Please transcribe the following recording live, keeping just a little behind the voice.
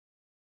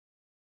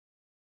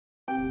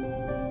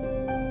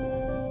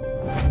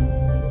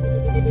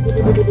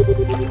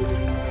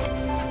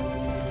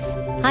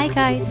Hi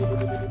guys!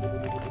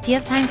 Do you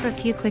have time for a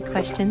few quick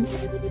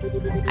questions?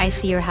 I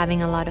see you're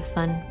having a lot of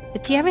fun,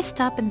 but do you ever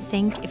stop and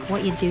think if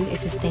what you do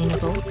is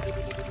sustainable?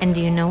 And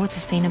do you know what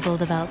sustainable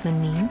development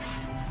means?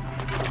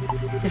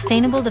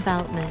 Sustainable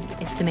development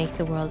is to make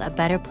the world a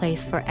better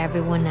place for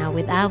everyone now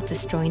without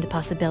destroying the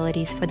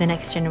possibilities for the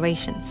next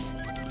generations.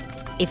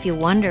 If you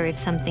wonder if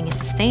something is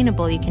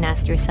sustainable, you can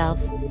ask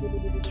yourself,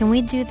 can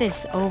we do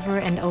this over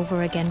and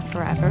over again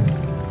forever?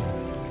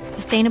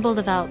 Sustainable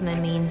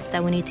development means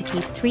that we need to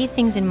keep three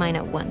things in mind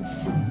at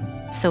once: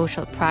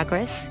 social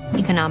progress,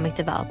 economic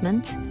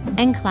development,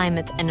 and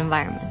climate and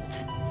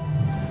environment.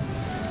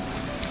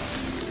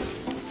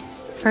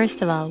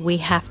 First of all, we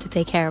have to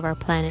take care of our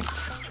planet.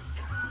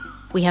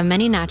 We have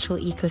many natural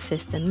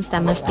ecosystems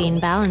that must be in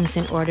balance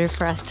in order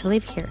for us to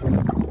live here.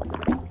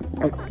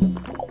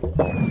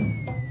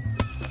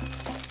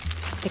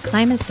 The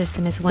climate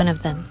system is one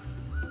of them.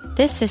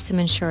 This system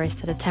ensures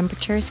that the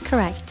temperature is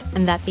correct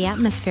and that the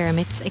atmosphere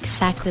emits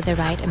exactly the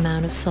right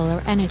amount of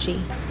solar energy.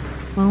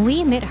 When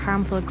we emit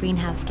harmful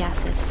greenhouse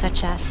gases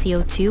such as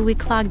CO2, we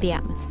clog the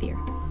atmosphere.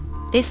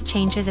 This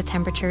changes the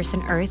temperatures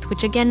on Earth,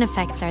 which again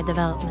affects our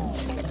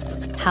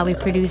development. How we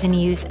produce and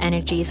use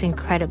energy is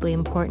incredibly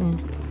important.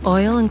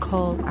 Oil and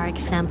coal are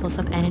examples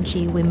of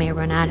energy we may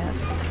run out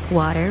of.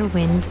 Water,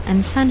 wind,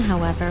 and sun,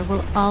 however,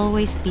 will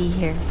always be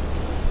here.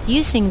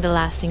 Using the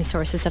lasting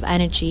sources of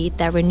energy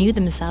that renew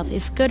themselves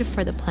is good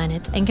for the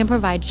planet and can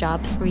provide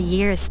jobs for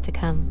years to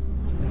come.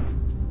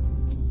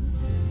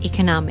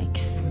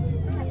 Economics.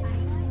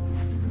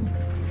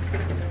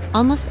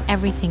 Almost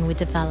everything we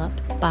develop,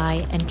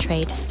 buy, and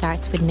trade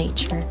starts with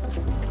nature.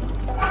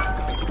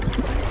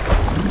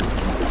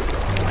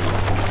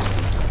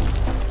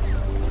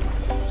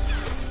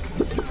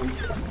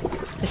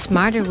 The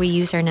smarter we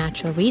use our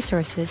natural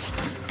resources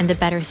and the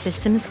better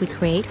systems we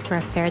create for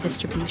a fair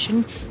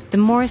distribution, the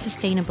more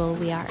sustainable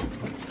we are.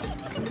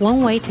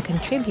 One way to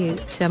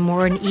contribute to a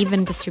more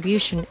uneven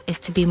distribution is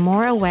to be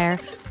more aware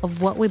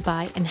of what we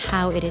buy and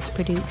how it is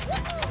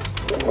produced.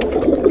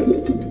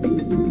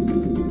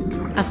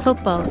 A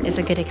football is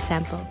a good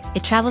example.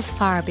 It travels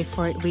far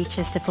before it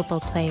reaches the football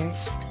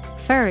players.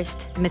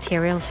 First, the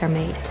materials are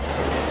made.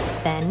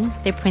 Then,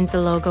 they print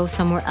the logo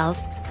somewhere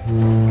else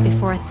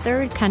before a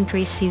third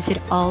country sews it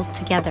all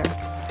together.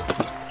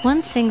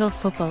 One single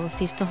football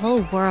sees the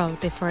whole world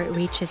before it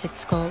reaches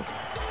its goal.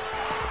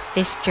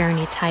 This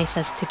journey ties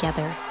us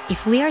together.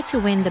 If we are to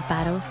win the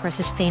battle for a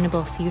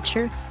sustainable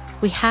future,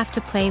 we have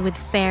to play with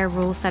fair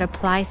rules that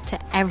applies to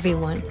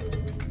everyone.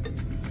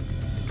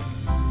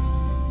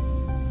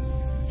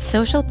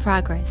 Social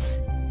progress.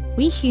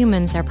 We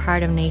humans are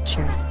part of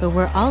nature, but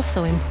we're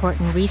also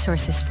important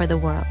resources for the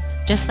world.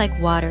 Just like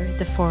water,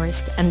 the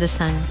forest, and the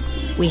sun,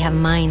 we have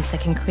minds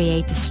that can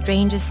create the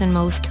strangest and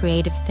most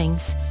creative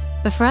things.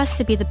 But for us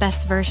to be the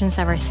best versions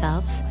of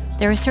ourselves,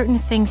 there are certain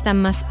things that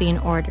must be in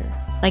order,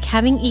 like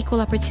having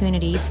equal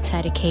opportunities to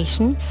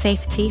education,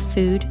 safety,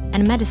 food,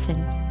 and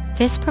medicine.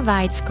 This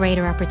provides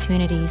greater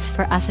opportunities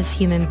for us as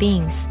human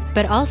beings,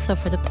 but also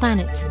for the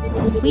planet.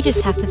 We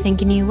just have to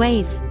think in new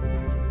ways.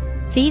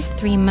 These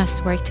three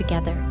must work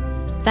together.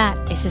 That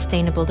is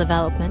sustainable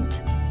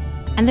development.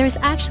 And there is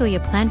actually a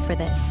plan for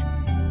this.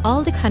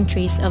 All the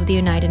countries of the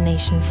United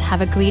Nations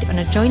have agreed on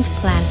a joint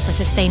plan for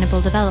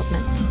sustainable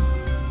development.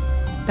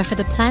 But for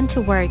the plan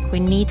to work, we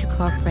need to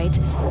cooperate,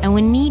 and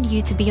we need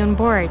you to be on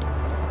board.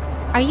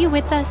 Are you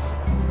with us?